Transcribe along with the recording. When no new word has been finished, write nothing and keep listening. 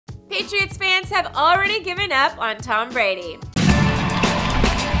Patriots fans have already given up on Tom Brady.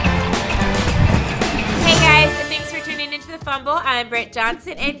 Hey guys, thanks for tuning into the Fumble. I'm Britt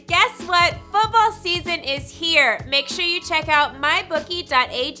Johnson, and guess what? Football season is here. Make sure you check out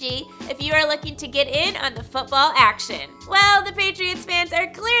mybookie.ag if you are looking to get in on the football action. Well, the Patriots fans are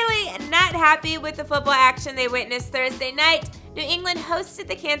clearly not happy with the football action they witnessed Thursday night. New England hosted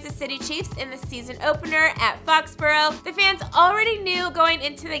the Kansas City Chiefs in the season opener at Foxborough. The fans already knew going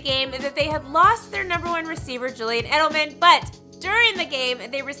into the game that they had lost their #1 receiver, Julian Edelman, but during the game,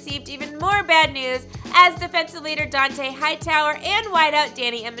 they received even more bad news as defensive leader Dante Hightower and wideout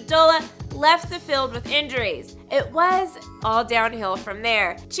Danny Amendola left the field with injuries. It was all downhill from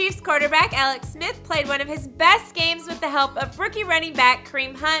there. Chiefs quarterback Alex Smith played one of his best games with the help of rookie running back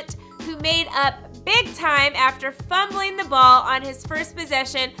Kareem Hunt, who made up big time after fumbling the ball on his first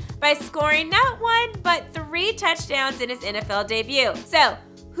possession by scoring not 1, but 3 touchdowns in his NFL debut. So,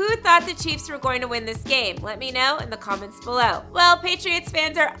 who thought the Chiefs were going to win this game? Let me know in the comments below. Well, Patriots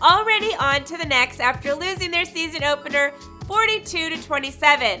fans are already on to the next after losing their season opener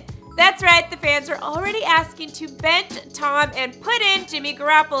 42-27. That's right, the fans are already asking to bench Tom and put in Jimmy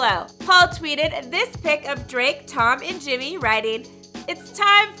Garoppolo. Paul tweeted this pic of Drake, Tom, and Jimmy, writing, "It's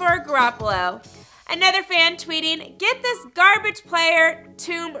time for Garoppolo." Another fan tweeting, "Get this garbage player,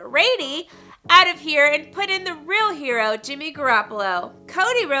 Tom Brady, out of here and put in the real hero, Jimmy Garoppolo."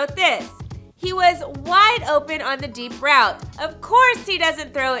 Cody wrote this, "He was wide open on the deep route. Of course he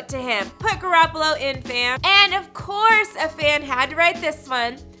doesn't throw it to him. Put Garoppolo in, fam." And of course a fan had to write this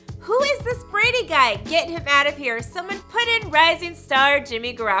one, "Who is this Brady guy? Get him out of here. Someone put in rising star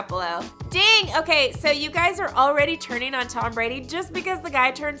Jimmy Garoppolo." Dang, okay, so you guys are already turning on Tom Brady just because the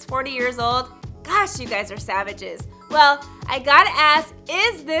guy turns 40 years old? Gosh, you guys are savages. Well, I gotta ask,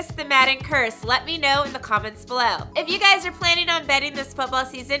 is this the Madden curse? Let me know in the comments below. If you guys are planning on betting this football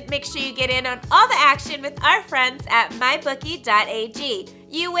season, make sure you get in on all the action with our friends at mybookie.ag.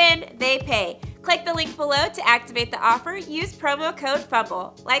 You win, they pay. Click the link below to activate the offer. Use promo code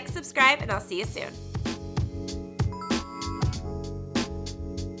FUMBLE. Like, subscribe, and I'll see you soon.